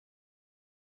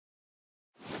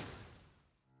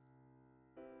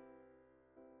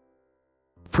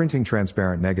Printing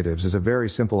transparent negatives is a very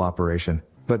simple operation,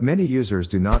 but many users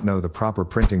do not know the proper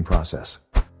printing process.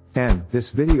 And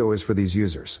this video is for these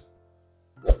users.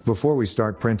 Before we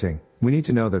start printing, we need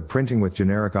to know that printing with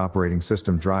generic operating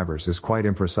system drivers is quite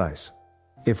imprecise.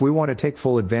 If we want to take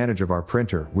full advantage of our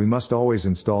printer, we must always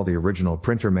install the original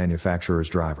printer manufacturer's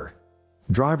driver.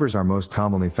 Drivers are most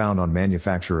commonly found on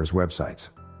manufacturers' websites.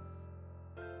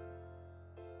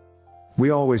 We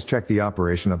always check the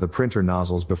operation of the printer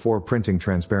nozzles before printing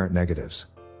transparent negatives.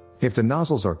 If the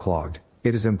nozzles are clogged,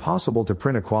 it is impossible to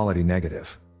print a quality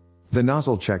negative. The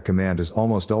nozzle check command is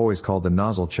almost always called the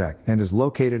nozzle check and is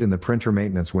located in the printer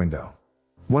maintenance window.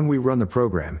 When we run the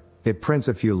program, it prints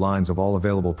a few lines of all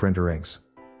available printer inks.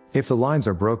 If the lines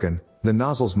are broken, the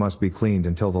nozzles must be cleaned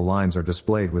until the lines are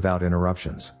displayed without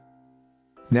interruptions.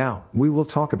 Now, we will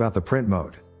talk about the print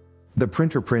mode. The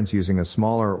printer prints using a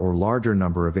smaller or larger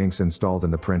number of inks installed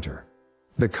in the printer.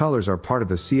 The colors are part of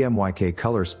the CMYK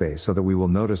color space so that we will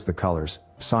notice the colors,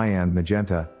 cyan,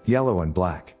 magenta, yellow and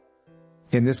black.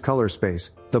 In this color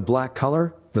space, the black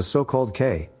color, the so-called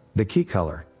K, the key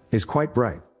color, is quite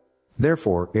bright.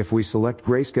 Therefore, if we select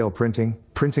grayscale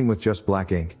printing with just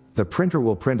black ink, the printer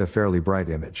will print a fairly bright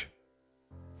image.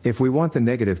 If we want the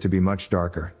negative to be much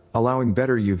darker, allowing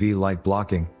better UV light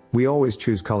blocking, we always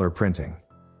choose color printing.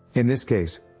 In this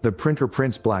case, the printer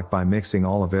prints black by mixing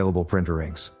all available printer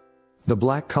inks. The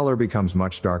black color becomes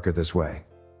much darker this way.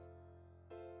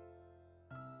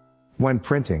 When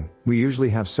printing, we usually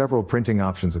have several printing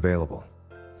options available.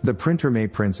 The printer may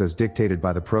print as dictated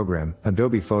by the program,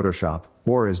 Adobe Photoshop,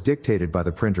 or as dictated by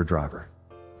the printer driver.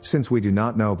 Since we do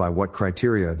not know by what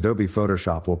criteria Adobe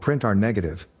Photoshop will print our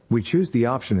negative, we choose the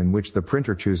option in which the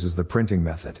printer chooses the printing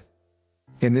method.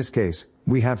 In this case,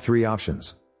 we have three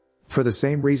options. For the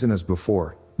same reason as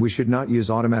before, we should not use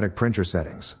automatic printer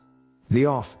settings. The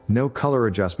off, no color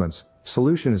adjustments,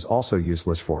 solution is also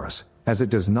useless for us, as it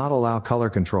does not allow color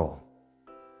control.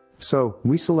 So,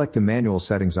 we select the manual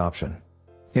settings option.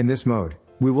 In this mode,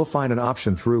 we will find an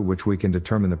option through which we can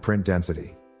determine the print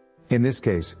density. In this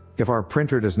case, if our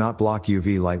printer does not block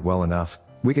UV light well enough,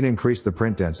 we can increase the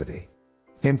print density.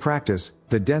 In practice,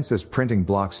 the densest printing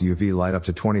blocks UV light up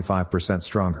to 25%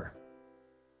 stronger.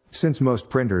 Since most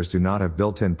printers do not have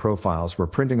built-in profiles for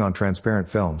printing on transparent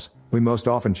films, we most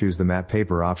often choose the matte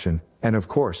paper option, and of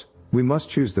course, we must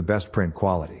choose the best print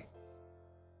quality.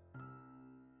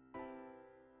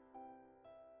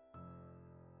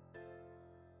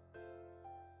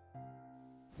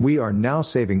 We are now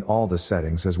saving all the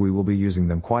settings as we will be using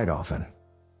them quite often.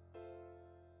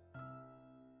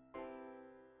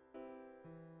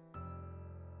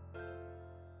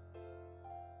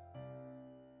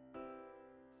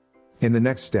 In the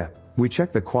next step, we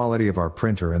check the quality of our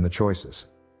printer and the choices.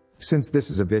 Since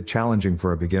this is a bit challenging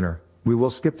for a beginner, we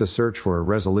will skip the search for a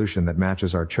resolution that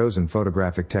matches our chosen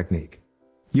photographic technique.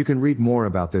 You can read more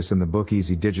about this in the book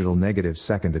Easy Digital Negatives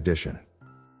 2nd edition.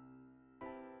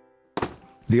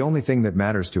 The only thing that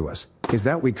matters to us is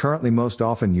that we currently most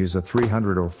often use a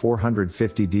 300 or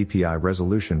 450 dpi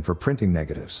resolution for printing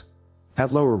negatives.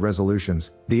 At lower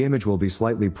resolutions, the image will be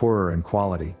slightly poorer in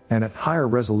quality, and at higher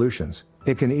resolutions,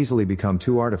 it can easily become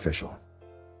too artificial.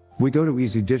 We go to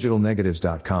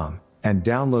easydigitalnegatives.com and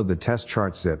download the test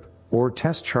chart zip, or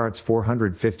test charts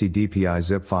 450 dpi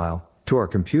zip file, to our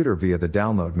computer via the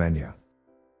download menu.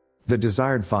 The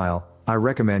desired file, I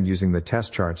recommend using the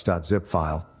testcharts.zip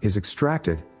file, is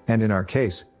extracted, and in our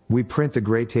case, we print the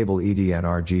gray table EDN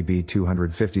RGB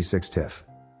 256 TIFF.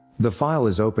 The file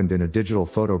is opened in a digital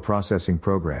photo processing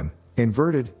program,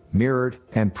 inverted, mirrored,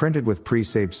 and printed with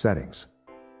pre-saved settings.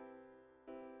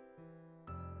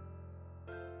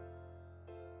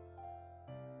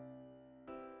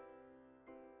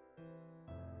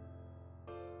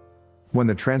 When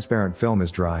the transparent film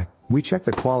is dry, we check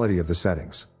the quality of the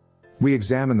settings. We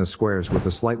examine the squares with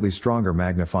a slightly stronger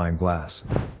magnifying glass.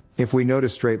 If we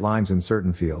notice straight lines in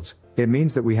certain fields, it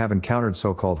means that we have encountered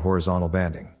so-called horizontal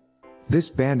banding. This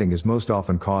banding is most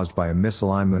often caused by a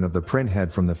misalignment of the print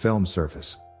head from the film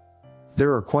surface.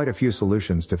 There are quite a few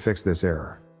solutions to fix this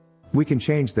error. We can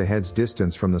change the head's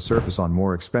distance from the surface on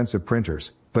more expensive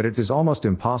printers, but it is almost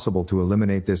impossible to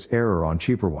eliminate this error on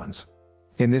cheaper ones.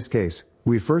 In this case,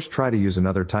 we first try to use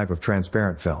another type of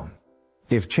transparent film.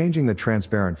 If changing the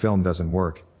transparent film doesn't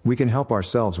work, we can help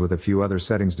ourselves with a few other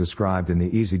settings described in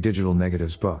the Easy Digital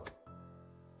Negatives book.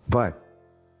 But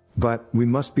we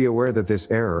must be aware that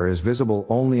this error is visible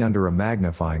only under a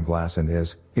magnifying glass and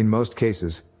is, in most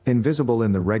cases, invisible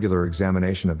in the regular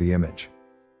examination of the image.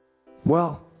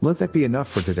 Well, let that be enough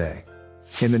for today.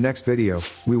 In the next video,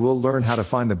 we will learn how to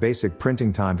find the basic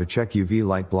printing time to check UV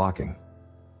light blocking.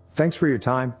 Thanks for your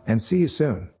time, and see you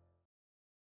soon.